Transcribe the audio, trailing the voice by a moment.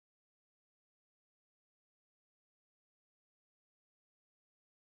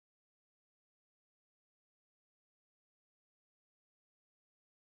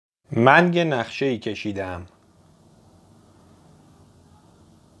من یه نقشه‌ای کشیدم.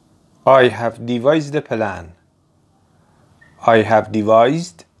 I have devised a plan. I have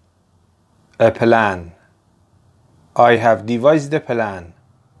devised a plan. I have devised a plan.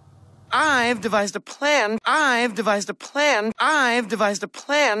 I've devised a plan. I've devised a plan. I've devised a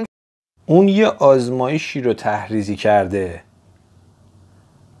plan. اون یه آزمایشی رو تحریزی کرده.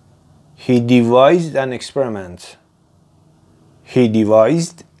 He devised an experiment. He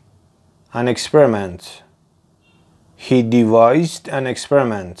devised an experiment. He devised an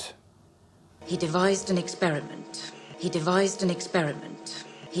experiment. He devised an experiment. He devised an experiment.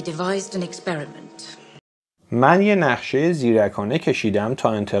 He devised an experiment. من یه نقشه زیرکانه کشیدم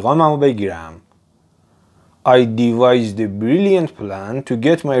تا انتقاممو بگیرم. I devised a brilliant plan to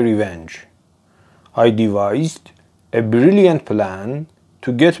get my revenge. I devised a brilliant plan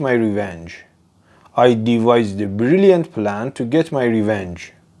to get my revenge. I devised a brilliant plan to get my revenge.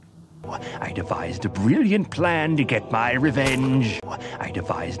 I devised a brilliant plan to get my revenge. I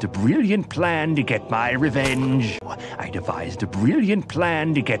devised a brilliant plan to get my revenge. I devised a brilliant plan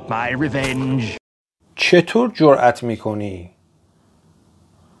to get my revenge. چطور جرأت میکنی؟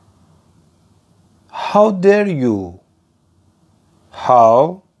 How dare you?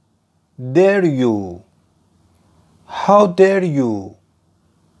 How dare you? How dare you?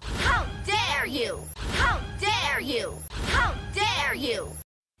 How dare you? How dare you? How dare you?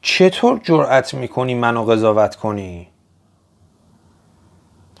 چطور جرأت میکنی منو قضاوت کنی؟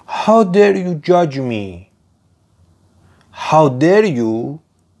 How dare you judge me? How dare you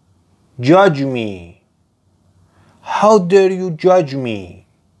judge me? How dare you judge me?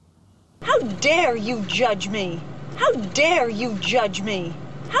 How dare you judge me? How dare you judge me?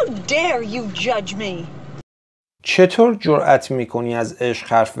 How dare you judge me? چطور جرأت میکنی از عشق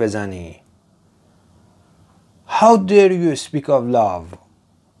حرف بزنی؟ How dare you speak of love?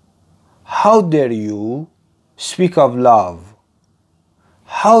 How dare you speak of love?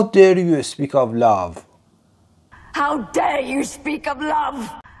 How dare you speak of love? How dare you speak of love?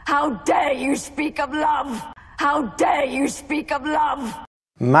 How dare you speak of love? How dare you speak of love?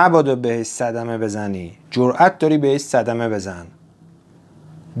 مبادا بهش صدمه بزنی. جرأت داری بهش صدمه بزن.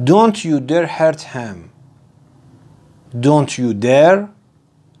 Don't you dare hurt him. Don't you dare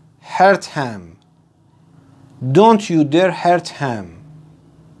hurt him. Don't you dare hurt him.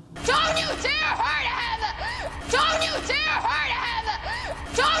 Don't you dare hurt him! Don't you dare hurt him!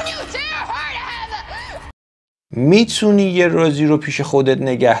 Don't you dare hurt him! میتونی یه رازی رو پیش خودت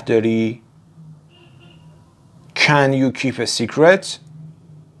نگه داری؟ Can you keep a secret?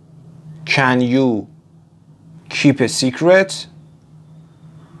 Can you keep a secret?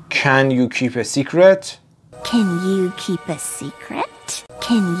 Can you keep a secret? Can you keep a secret?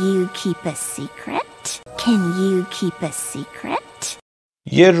 Can you keep a secret? Can you keep a secret?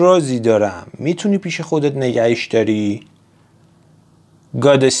 یه رازی دارم. میتونی پیش خودت نگهش داری؟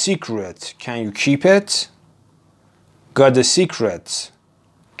 Got a secret. Can you keep it? Got a secret.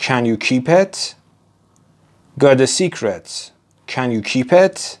 Can you keep it? Got a secret. Can you keep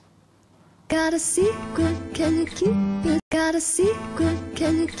it? Got a secret, can you keep it? Got a secret,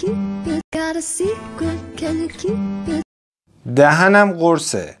 can you keep it? Got a secret, can you keep it? دهنم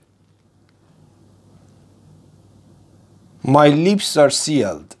قرصه. My lips are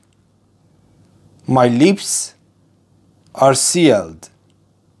sealed. My lips are sealed.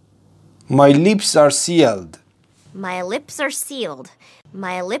 My lips are sealed. My lips are sealed.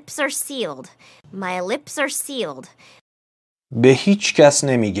 My lips are sealed. My lips are sealed. به هیچ کس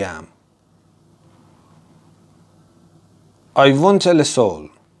نمیگم. I won't tell a soul.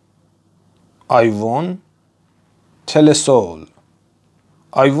 I won't tell a soul.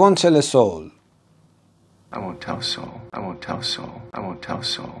 I won't tell a soul. I won't tell a soul. I won't tell a soul. I won't tell a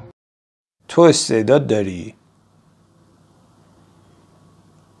soul. تو استعداد داری.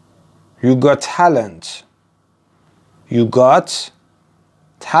 You got talent. You got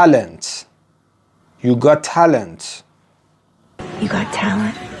talent. You got talent. You got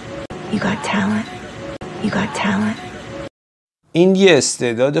talent. You got talent. You got talent. این یه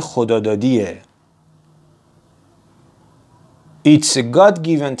استعداد خدادادیه. It's a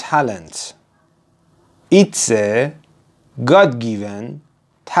God-given talent. It's a God-given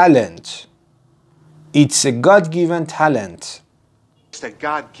talent. It's a God-given talent. It's a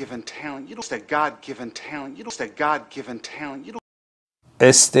God-given talent. You know, it's a God-given talent. You know, it's a God-given talent. You know.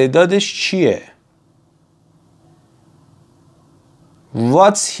 استعدادش چیه؟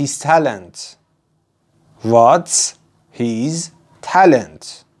 What's his talent? What's his talent?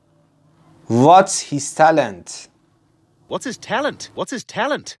 What's his talent? What's his talent? What's his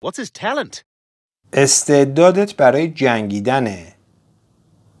talent? What's his talent? استعدادت برای جنگیدنه.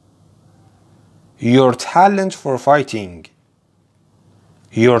 Your talent for fighting.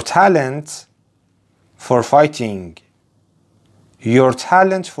 Your talent for fighting. Your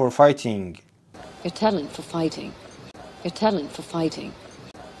talent for fighting. Your talent for fighting. Your talent for fighting.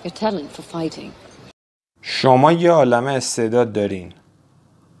 Your talent for fighting. شما یه عالمه استعداد دارین.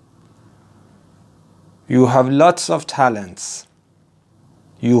 You have lots of talents.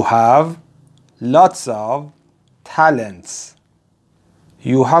 You have lots of talents.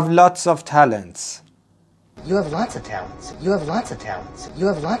 You have lots of talents. You have lots of talents. You have lots of talents. You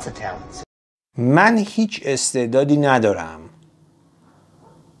have lots of talents. من هیچ استعدادی ندارم.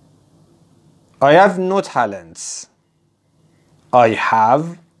 I have no talents. I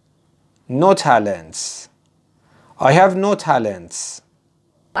have no talents. I have no talents.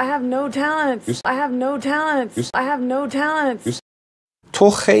 I have no talents. I have no talents. I have no talents. تو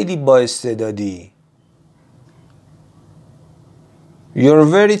خیلی با استعدادی. You're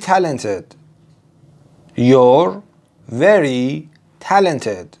very talented. You're very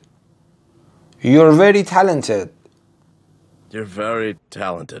talented. You're very talented. You're very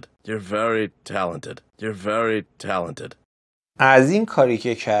talented. You're very talented. You're very talented. از این کاری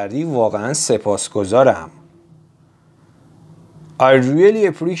که کردی واقعا سپاسگزارم. I really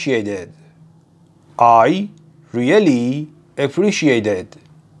appreciate it. I really appreciate it.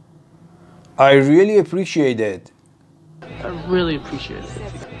 I really appreciate it. I really appreciate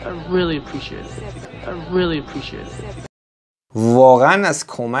it. I really appreciate it. I really appreciate it. واقعا از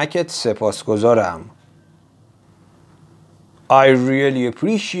کمکت سپاسگزارم. I really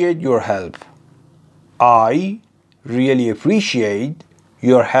appreciate your help. I really appreciate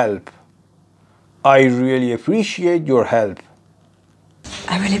your help. I really appreciate your help.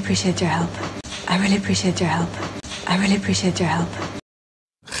 I really appreciate your help. I really appreciate your help. I really appreciate your help.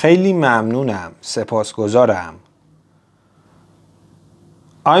 خیلی ممنونم. سپاسگزارم.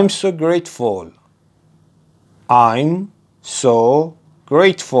 I'm so grateful. I'm so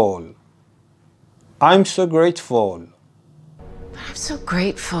grateful. I'm so grateful. I'm so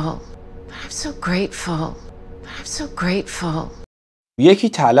grateful. I'm so grateful. I'm so grateful. یکی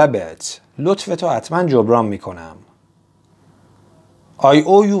طلبت. لطفتو حتما جبران میکنم. I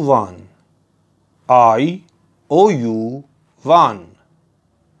owe you one. I owe you one.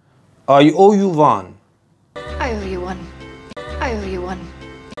 I owe you one. I owe you one. I owe you one.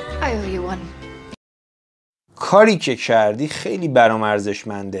 I owe you one. کاری که کردی خیلی برام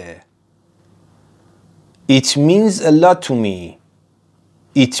ارزشمنده. It means a lot to me.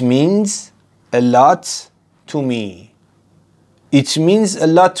 It means a lot to me. It means a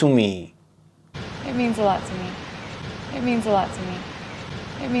lot to me. It means a lot to me. It means a lot to me.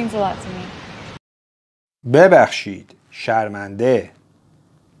 It means a lot to me. ببخشید. شرمنده.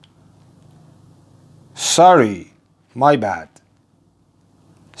 Sorry. My bad.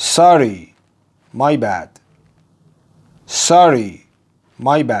 Sorry. My bad. Sorry.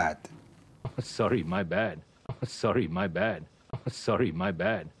 My bad. Sorry, my bad. Sorry, my bad. Sorry, my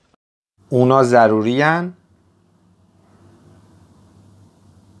bad. اونا ضرورین؟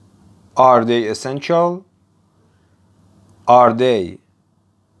 Are they essential? Are they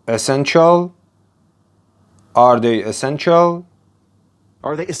essential? Are they essential?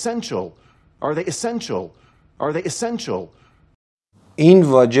 Are they essential? Are they essential? Are they essential? این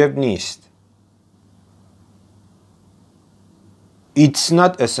واجب نیست. It's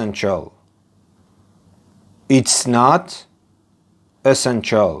not essential. It's not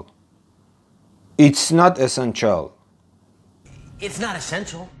essential. It's not essential. It's not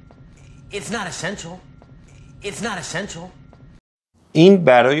essential. It's not essential. It's not essential. این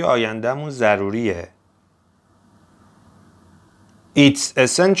برای آینده‌مون ضروریه. It's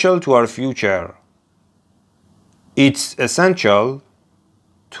essential to our future. It's essential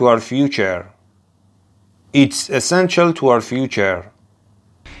to our future. It's essential to our future.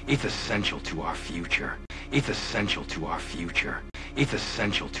 It's essential to our future. It's essential to our future. It's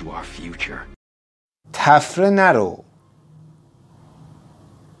essential to our future. تفره نرو.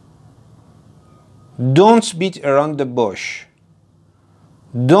 Don't beat around the bush.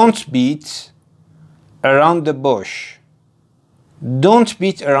 Don't beat around the bush. Don't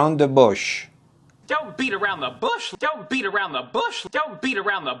beat around the bush. Don't beat around the bush. Don't beat around the bush. Don't beat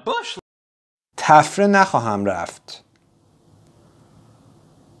around the bush. تفره نخواهم رفت.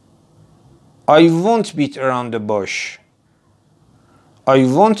 I won't beat around the bush. I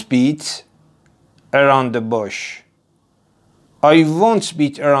won't beat around the bush. I won't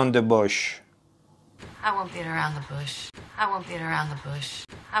beat around the bush. I won't beat around the bush. I won't beat around the bush.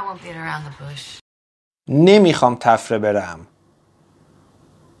 I won't beat around the bush. نمیخوام تفره برم.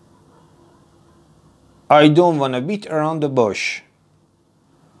 I don't wanna beat around the bush.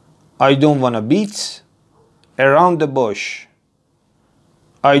 I don't wanna beat around the bush.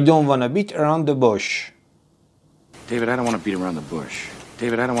 I don't wanna beat around the bush. David, I don't want to beat around the bush.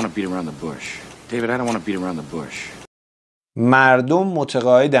 David, I don't want to beat around the bush. David, I don't want to beat around the bush. مردم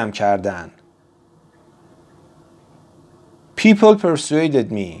متقاعدم کردن. People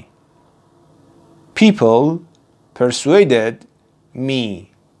persuaded me. People persuaded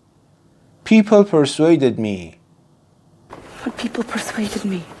me. People persuaded me. But people persuaded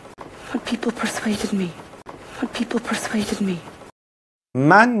me. But people persuaded me. But people persuaded me.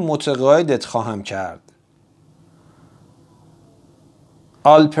 من متقاعدت خواهم کرد.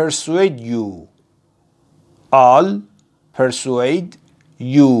 I'll persuade you. I'll persuade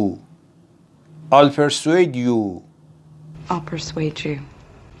you. I'll persuade you. I'll persuade you.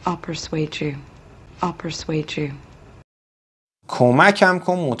 I'll persuade you. I'll persuade you. کمکم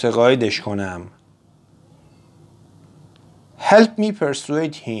کن متقاعدش کنم. Help me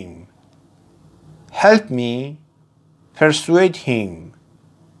persuade him. Help me persuade him.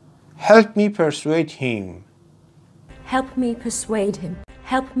 Help me persuade him. Help me persuade him.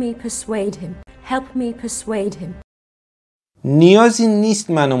 Help me persuade him. Help me persuade him. نیازی نیست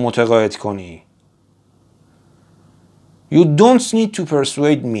منو متقاعد کنی. You don't need to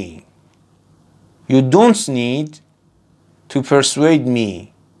persuade me. You don't need to persuade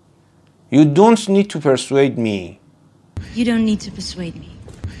me. You don't need to persuade me. You don't need to persuade me.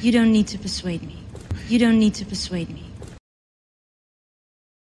 You don't need to persuade me. You don't need to persuade me.